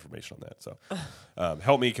has a lot of information on that. So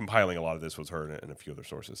helped me compiling a lot of this was her and a few other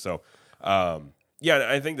sources. So yeah,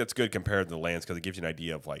 I think that's good compared to the lands because it gives you an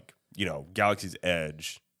idea of like, Galaxy's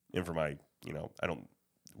Edge. And for my,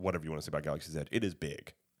 whatever you want to say about Galaxy's Edge, it is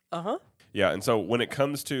big. Uh-huh. Yeah, and so when it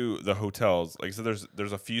comes to the hotels, like I said,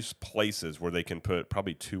 there's a few places where they can put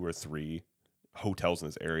probably 2 or 3 hotels in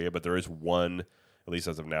this area, but there is one, at least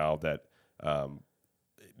as of now, that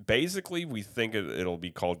basically we think it'll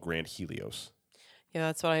be called Grand Helios. Yeah,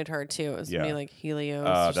 that's what I'd heard too. It was gonna be like Helios. Or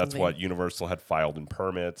That's something. what Universal had filed in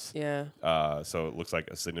permits. Yeah. So it looks like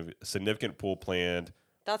a significant pool planned.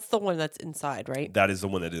 That's the one that's inside, right? That is the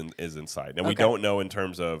one that is inside. Now we don't know in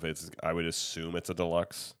terms of I would assume it's a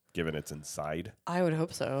deluxe, given it's inside. I would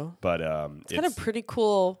hope so. But It's got a pretty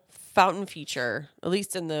cool fountain feature, at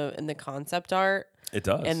least in the concept art. It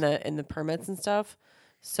does. And the permits and stuff.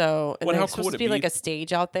 So, and Well, how there's cool supposed would to it be like be- a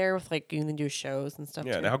stage out there with like you can do shows and stuff.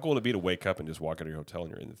 Yeah, too. and how cool would it be to wake up and just walk out of your hotel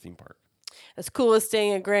and you're in the theme park? As cool as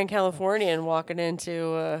staying in Grand California and walking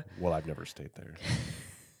into. Well, I've never stayed there.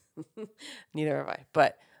 Neither have I,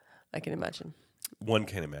 but I can imagine. One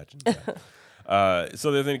can imagine. So the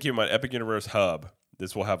other thing to keep in mind, Epic Universe Hub.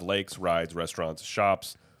 This will have lakes, rides, restaurants,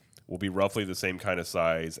 shops. Will be roughly the same kind of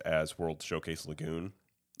size as World Showcase Lagoon,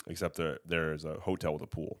 except there's a hotel with a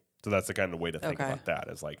pool. So that's the kind of way to think Okay. about that.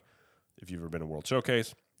 Is like, if you've ever been to World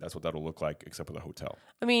Showcase, that's what that'll look like, except with a hotel.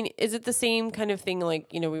 I mean, is it the same kind of thing? Like,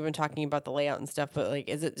 we've been talking about the layout and stuff, but like,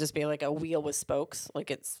 is it just be like a wheel with spokes? Like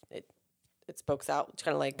it spokes out. It's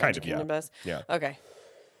kind of like Kind Magic of, yeah. Kingdom does. Yeah. Okay.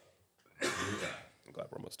 I'm glad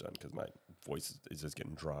we're almost done because my voice is just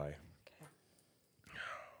getting dry.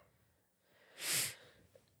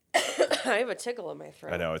 I have a tickle in my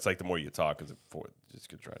throat. I know. It's like the more you talk, because it just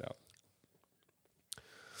gets dried out.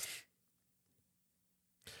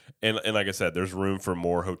 And like I said, there's room for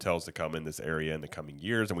more hotels to come in this area in the coming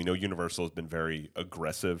years. And we know Universal has been very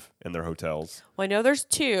aggressive in their hotels. Well, I know there's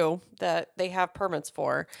 2 that they have permits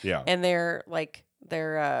for. Yeah. And they're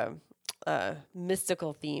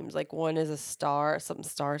mystical themes. Like one is a star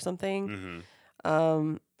something.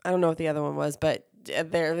 Mm-hmm. I don't know what the other one was, but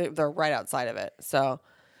they're right outside of it. So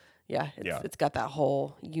yeah, it's got that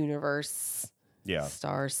whole universe, Yeah.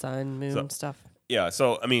 star, sun, moon stuff. Yeah,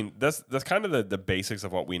 so I mean that's kind of the basics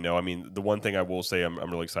of what we know. I mean, the one thing I will say I'm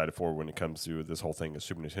really excited for when it comes to this whole thing is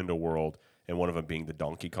Super Nintendo World, and one of them being the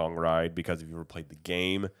Donkey Kong ride, because if you ever played the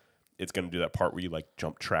game, it's going to do that part where you like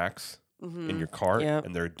jump tracks in your cart, Yep.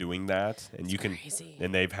 and they're doing that, and It's you can, crazy.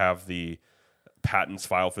 and they've have the patents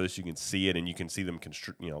file for this. You can see it, and you can see them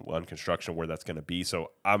on construction where that's going to be.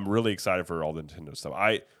 So I'm really excited for all the Nintendo stuff.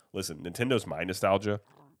 Nintendo's my nostalgia.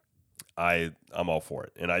 I'm all for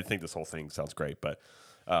it, and I think this whole thing sounds great. But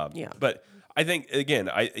but I think again,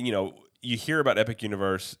 you hear about Epic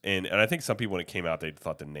Universe, and I think some people when it came out, they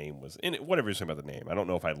thought the name was, and whatever you're saying about the name, I don't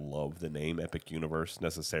know if I love the name Epic Universe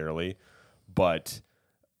necessarily, but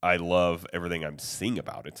I love everything I'm seeing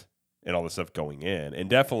about it and all the stuff going in, and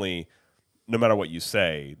definitely. No matter what you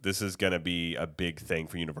say, this is going to be a big thing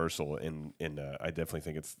for Universal, and I definitely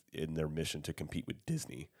think it's in their mission to compete with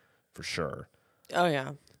Disney, for sure. Oh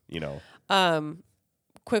yeah.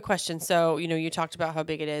 Quick question. So, you talked about how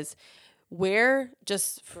big it is. Where,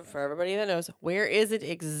 just for everybody that knows, where is it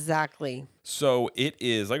exactly? So it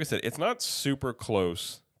is, like I said, it's not super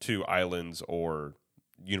close to Islands or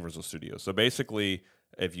Universal Studios. So basically,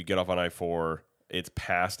 if you get off on I-4, it's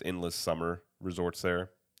past Endless Summer Resorts there.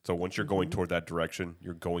 So once you're going toward that direction,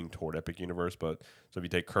 you're going toward Epic Universe. So if you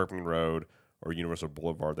take Kirkland Road or Universal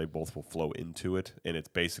Boulevard, they both will flow into it, and it's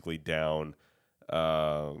basically down.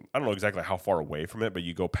 I don't know exactly how far away from it, but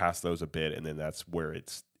you go past those a bit, and then that's where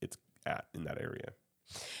it's at in that area.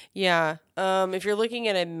 Yeah. If you're looking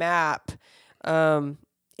at a map,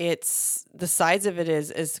 it's the size of it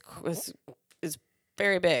is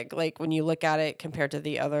very big. Like when you look at it compared to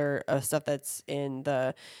the other stuff that's in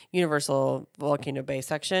the Universal Volcano Bay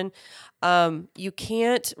section, you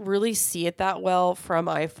can't really see it that well from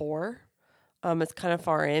I-4. It's kind of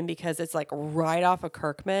far in because it's like right off of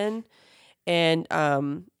Kirkman, and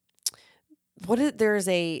there's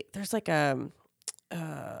like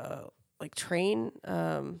like train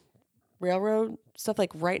railroad stuff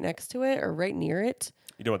like right next to it or right near it.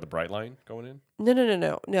 You know what, the Bright Line going in?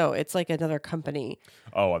 No. It's like another company.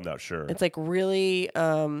 Oh, I'm not sure. It's like really.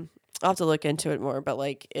 I'll have to look into it more, but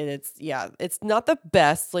like it's not the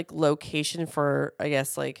best like location for, I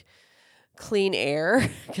guess, like clean air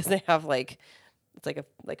because they have like it's like a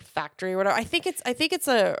factory or whatever. I think it's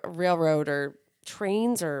a railroad or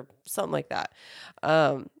trains or something like that.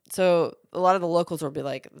 So a lot of the locals will be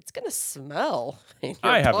like, it's gonna smell in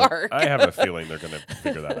your park. I have a feeling they're gonna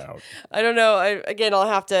figure that out. I don't know. I'll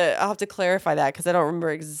have to clarify that because I don't remember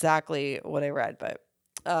exactly what I read, but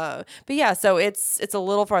yeah. So it's a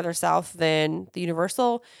little farther south than the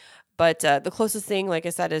Universal, but the closest thing, like I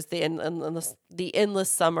said, is the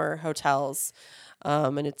Endless Summer hotels,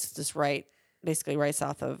 and it's just basically right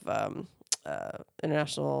south of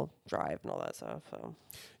International Drive and all that stuff. So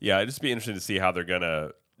yeah, it'd just be interesting to see how they're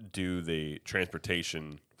gonna do the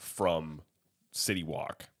transportation from City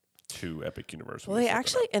Walk to Epic Universe. Well, they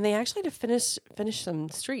actually had to finish some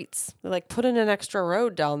streets. They like put in an extra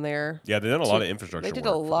road down there. Yeah, they've done a lot of infrastructure. They did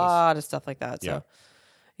work a lot of stuff like that. So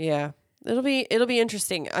yeah, it'll be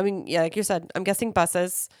interesting. I mean, yeah, like you said, I'm guessing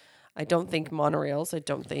buses. I don't think monorails. I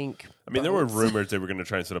don't think. I mean, there were boats. rumors they were going to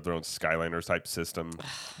try and set up their own Skyliner type system,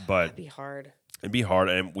 but That'd be hard. it'd be hard,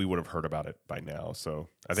 and we would have heard about it by now. So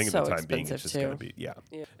I think So at the time being, it's expensive, just going to too. be,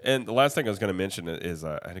 yeah. And the last thing I was going to mention is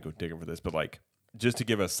I had to go digging for this, but like just to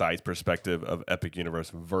give a size perspective of Epic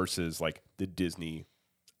Universe versus like the Disney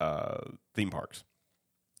theme parks.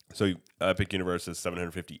 So Epic Universe is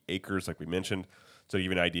 750 acres, like we mentioned. So to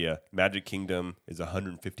give you an idea, Magic Kingdom is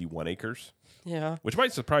 151 acres, Yeah. which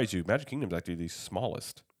might surprise you. Magic Kingdom is actually the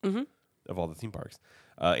smallest of all the theme parks.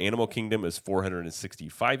 Animal Kingdom is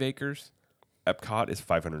 465 acres. Epcot is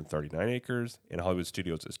 539 acres, and Hollywood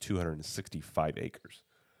Studios is 265 acres.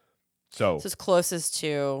 So So it's closest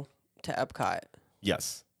to Epcot.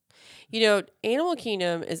 yes, Animal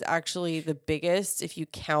Kingdom is actually the biggest if you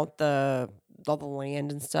count all the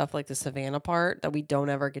land and stuff, like the savannah part that we don't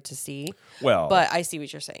ever get to see. well, But I see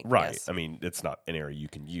what you're saying. right. Yes. I mean, it's not an area you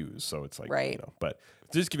can use, so it's like Right. But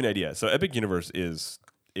to just give you an idea, so Epic Universe is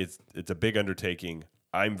it's a big undertaking.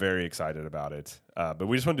 I'm very excited about it, but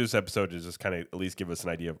we just want to do this episode to just kind of at least give us an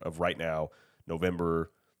idea of right now,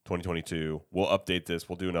 November 2022. We'll update this.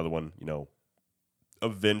 We'll do another one.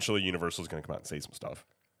 Eventually Universal is going to come out and say some stuff.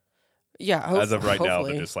 Yeah. As of right now,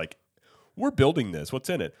 hopefully. they're just like, we're building this. What's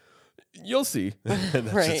in it? You'll see. And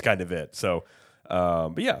that's Right. just kind of it. So,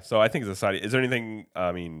 but yeah, so I think it's exciting. Is there anything,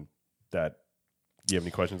 that do you have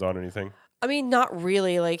any questions on or anything? I mean, not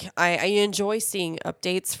really. Like, I enjoy seeing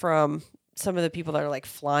updates from some of the people that are like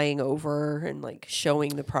flying over and like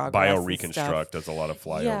showing the progress. Bio and Reconstruct stuff. does a lot of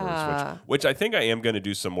flyovers, Yeah. which I think I am going to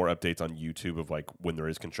do some more updates on YouTube of like when there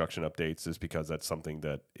is construction updates, is because that's something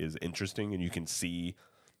that is interesting and you can see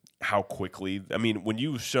how quickly. I mean, when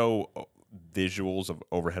you show visuals of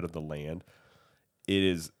overhead of the land, it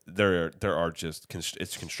is there are just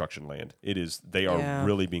it's construction land. They are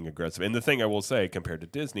really being aggressive. And the thing I will say, compared to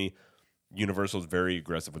Disney, Universal is very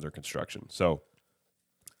aggressive with their construction. So,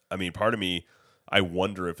 I mean, part of me, I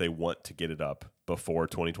wonder if they want to get it up before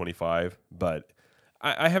 2025. But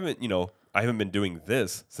I haven't, I haven't been doing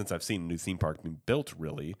this since I've seen a new theme park being built,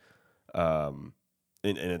 really. An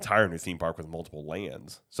entire new theme park with multiple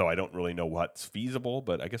lands. So I don't really know what's feasible,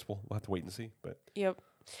 but I guess we'll have to wait and see. But Yep.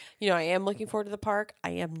 I am looking forward to the park.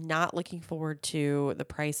 I am not looking forward to the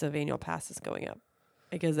price of annual passes going up,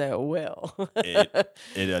 because it will.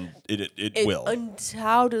 it will.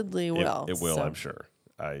 Undoubtedly will. It will, So, I'm sure.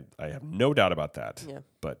 I have no doubt about that. Yeah.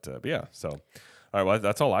 But yeah, so all right, well,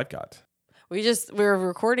 that's all I've got. We were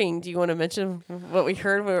recording. Do you want to mention what we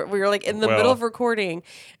heard? We were like in the Well- middle of recording,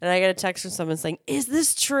 and I got a text from someone saying, "Is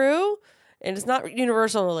this true?" And it's not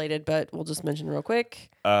Universal related, but we'll just mention real quick.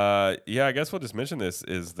 Yeah, I guess we'll just mention this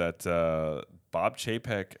is that Bob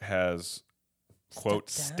Chapek has quote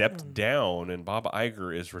stepped down, and Bob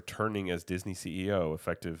Iger is returning as Disney CEO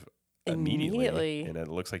effective immediately. And it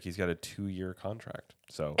looks like he's got a 2-year contract.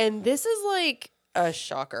 So And this is like a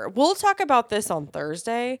shocker. We'll talk about this on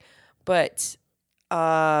Thursday, but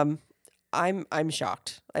I'm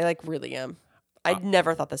shocked. I like really am. I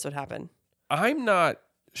never thought this would happen. I'm not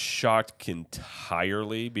shocked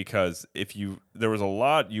entirely, because there was a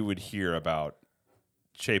lot you would hear about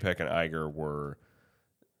Chapek and Iger were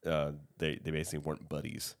they basically weren't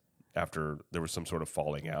buddies after there was some sort of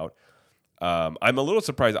falling out. I'm a little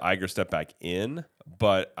surprised Iger stepped back in,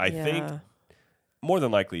 but I think more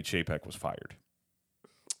than likely Chapek was fired.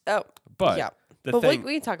 Oh, But yeah. the But thing,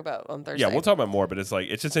 we can talk about it on Thursday. yeah, we'll talk about more. But it's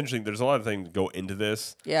just interesting. There's a lot of things that go into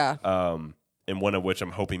this. Yeah. And one of which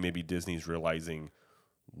I'm hoping maybe Disney's realizing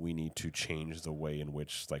we need to change the way in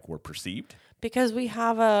which like we're perceived. Because we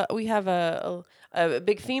have a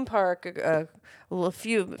big theme park a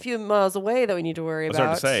few miles away that we need to worry I was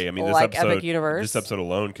about. starting to say, I mean, like Epic Universe. this episode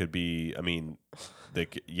alone could be, I mean,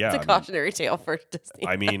 It's a cautionary tale for Disney.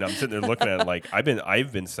 I mean, I'm sitting there looking at it like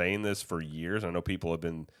I've been saying this for years. I know people have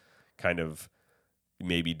been kind of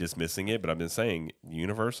maybe dismissing it, but I've been saying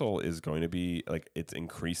Universal is going to be like, it's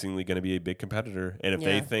increasingly going to be a big competitor. And if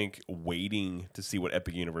they think waiting to see what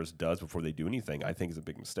Epic Universe does before they do anything, I think is a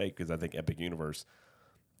big mistake, because I think Epic Universe,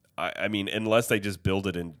 I mean, unless they just build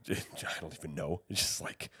it and I don't even know, it's just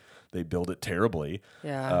like they build it terribly.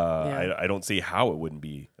 I don't see how it wouldn't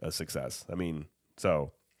be a success. I mean,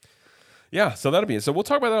 so yeah, so that'll be it. So we'll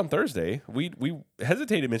talk about that on Thursday. We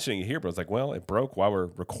hesitated mentioning it here, but I was like, well, it broke while we're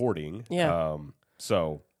recording. Yeah.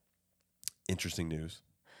 So interesting news.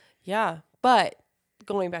 Yeah, but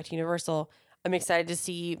going back to Universal, I'm excited to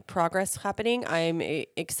see progress happening. I'm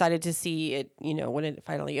excited to see it, when it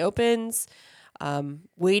finally opens.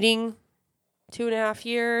 Waiting 2.5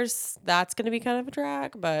 years, that's going to be kind of a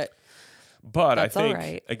drag, but I that's think, all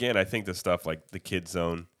right. again, I think the stuff like the Kids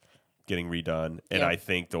Zone getting redone, and I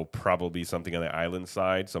think there'll probably be something on the island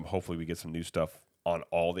side. So hopefully we get some new stuff on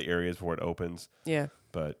all the areas before it opens. Yeah.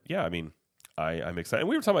 But yeah, I mean, I'm excited. And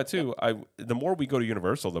we were talking about too, the more we go to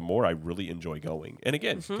Universal, the more I really enjoy going. And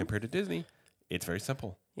again, compared to Disney, it's very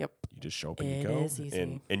simple. Yep. You just show up and you It go. is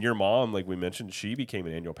easy. And your mom, like we mentioned, she became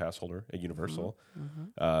an annual pass holder at Universal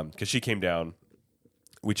because she came down.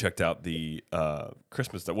 We checked out the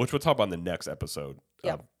Christmas stuff, which we'll talk about in the next episode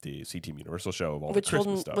of the C Team Universal show of all the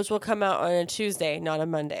Christmas stuff. Which will come out on a Tuesday, not a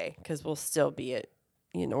Monday, because we'll still be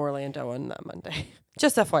in Orlando on that Monday.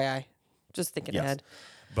 Just FYI. Just thinking ahead.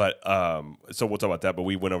 But so we'll talk about that. But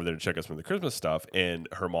we went over there to check out some of the Christmas stuff, and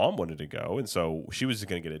her mom wanted to go, and so she was just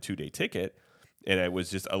going to get a 2-day ticket, and it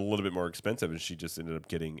was just a little bit more expensive, and she just ended up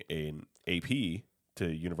getting an AP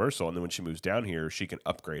to Universal, and then when she moves down here, she can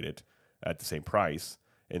upgrade it at the same price.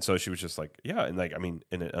 And so she was just like, yeah, and like I mean,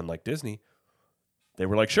 and unlike Disney, they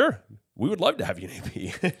were like, sure, we would love to have you an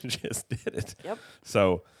AP. Just did it. Yep.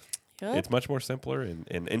 So it's much more simpler,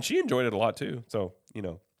 and she enjoyed it a lot too. So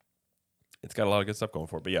it's got a lot of good stuff going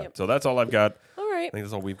for it. But yeah, so that's all I've got. All right. I think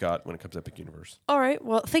that's all we've got when it comes to Epic Universe. All right.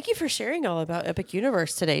 Well, thank you for sharing all about Epic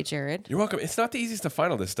Universe today, Jared. You're welcome. It's not the easiest to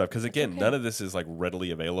find all this stuff because, again, none of this is like readily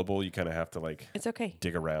available. You kind of have to like It's okay.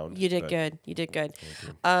 dig around. You did good. You did good.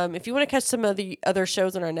 If you want to catch some of the other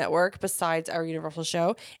shows on our network besides our Universal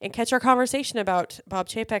show and catch our conversation about Bob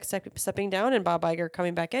Chapek stepping down and Bob Iger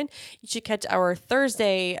coming back in, you should catch our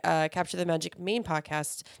Thursday Capture the Magic main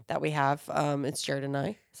podcast that we have. It's Jared and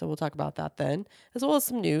I. So we'll talk about that then, as well as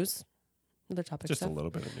some news. Other topics. Just a little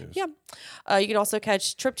bit of news. Yeah. You can also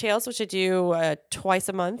catch Trip Tales, which I do twice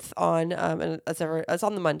a month on, and it's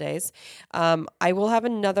on the Mondays. I will have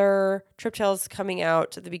another Trip Tales coming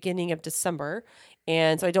out at the beginning of December.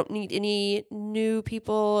 And so I don't need any new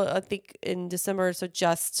people, I think, in December. So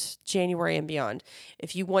just January and beyond.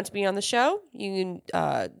 If you want to be on the show, you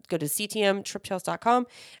can go to ctmtriptales.com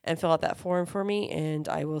and fill out that form for me. And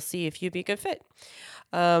I will see if you'd be a good fit.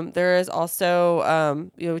 There is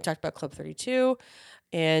also, we talked about Club 32,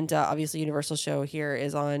 and obviously Universal show here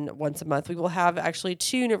is on once a month. We will have actually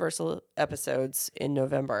 2 Universal episodes in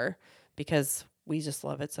November because we just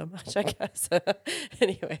love it so much, I guess.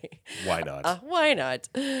 Anyway. Why not? Why not?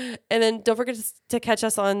 And then don't forget to catch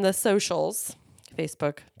us on the socials,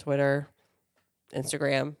 Facebook, Twitter,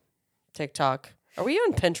 Instagram, TikTok. Are we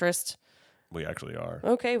on Pinterest? We actually are.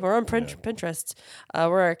 Okay, we're on Pinterest.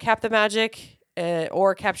 We're Cap the Magic.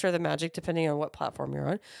 Or Capture the Magic, depending on what platform you're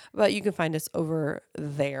on. But you can find us over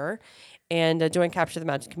there and join Capture the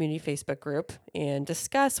Magic Community Facebook group and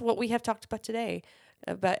discuss what we have talked about today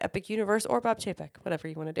about Epic Universe or Bob Chapek, whatever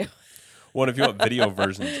you want to do. Well, if you want video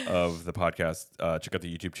versions of the podcast, check out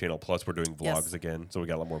the YouTube channel. Plus, we're doing vlogs again, so we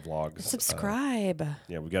got a lot more vlogs. Subscribe.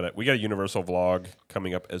 Yeah, we got a Universal vlog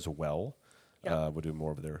coming up as well. Yeah. We'll do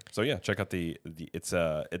more over there. So yeah, check out the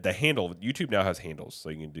handle. YouTube now has handles, so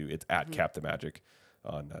you can do it's at Cap the Magic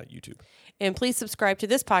on YouTube. And please subscribe to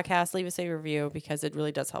this podcast. Leave us a review because it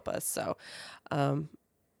really does help us. So,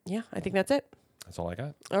 yeah, I think that's it. That's all I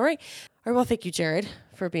got. All right. Well, thank you, Jared,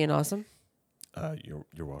 for being awesome.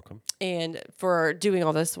 You're welcome. And for doing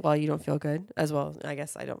all this while you don't feel good as well. I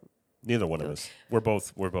guess I don't. Neither one of us. We're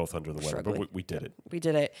both under the weather, but we did it. We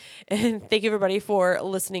did it. And thank you, everybody, for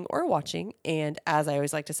listening or watching. And as I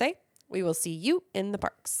always like to say, we will see you in the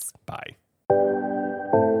parks. Bye.